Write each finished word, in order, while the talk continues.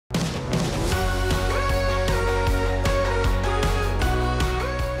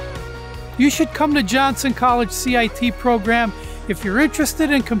You should come to Johnson College CIT program. If you're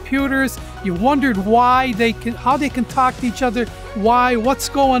interested in computers, you wondered how they can talk to each other, what's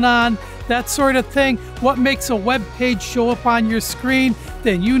going on, that sort of thing, what makes a web page show up on your screen,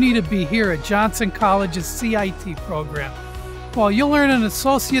 then you need to be here at Johnson College's CIT program. Well, you'll learn an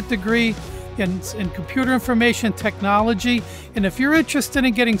associate degree in computer information technology, and if you're interested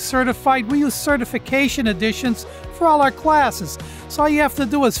in getting certified, we use certification editions for all our classes. So all you have to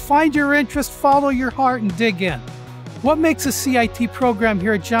do is find your interest, follow your heart, and dig in. What makes a CIT program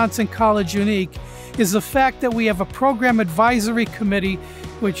here at Johnson College unique is the fact that we have a program advisory committee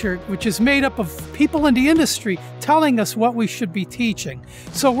which is made up of people in the industry telling us what we should be teaching.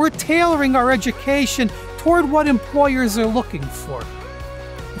 So we're tailoring our education toward what employers are looking for.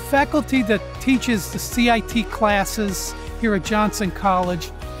 The faculty that teaches the CIT classes here at Johnson College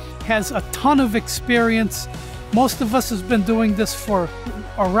has a ton of experience. Most of us has been doing this for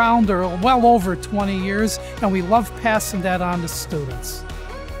around or well over 20 years, and we love passing that on to students.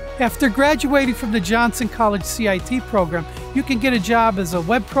 After graduating from the Johnson College CIT program, you can get a job as a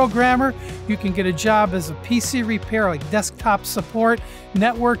web programmer, you can get a job as a PC repair, like desktop support,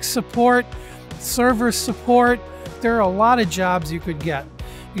 network support, server support. There are a lot of jobs you could get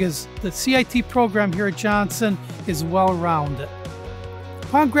because the CIT program here at Johnson is well-rounded.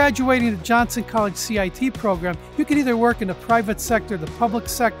 Upon graduating the Johnson College CIT program, you can either work in the private sector, the public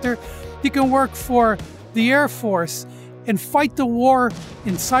sector, you can work for the Air Force and fight the war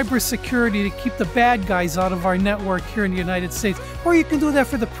in cybersecurity to keep the bad guys out of our network here in the United States. Or you can do that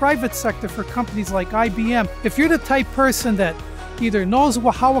for the private sector for companies like IBM. If you're the type person that either knows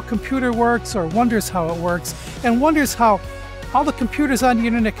how a computer works or wonders how it works, and wonders how all the computers on the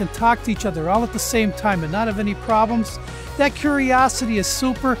internet can talk to each other all at the same time and not have any problems, that curiosity is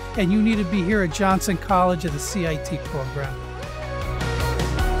super, and you need to be here at Johnson College at the CIT program.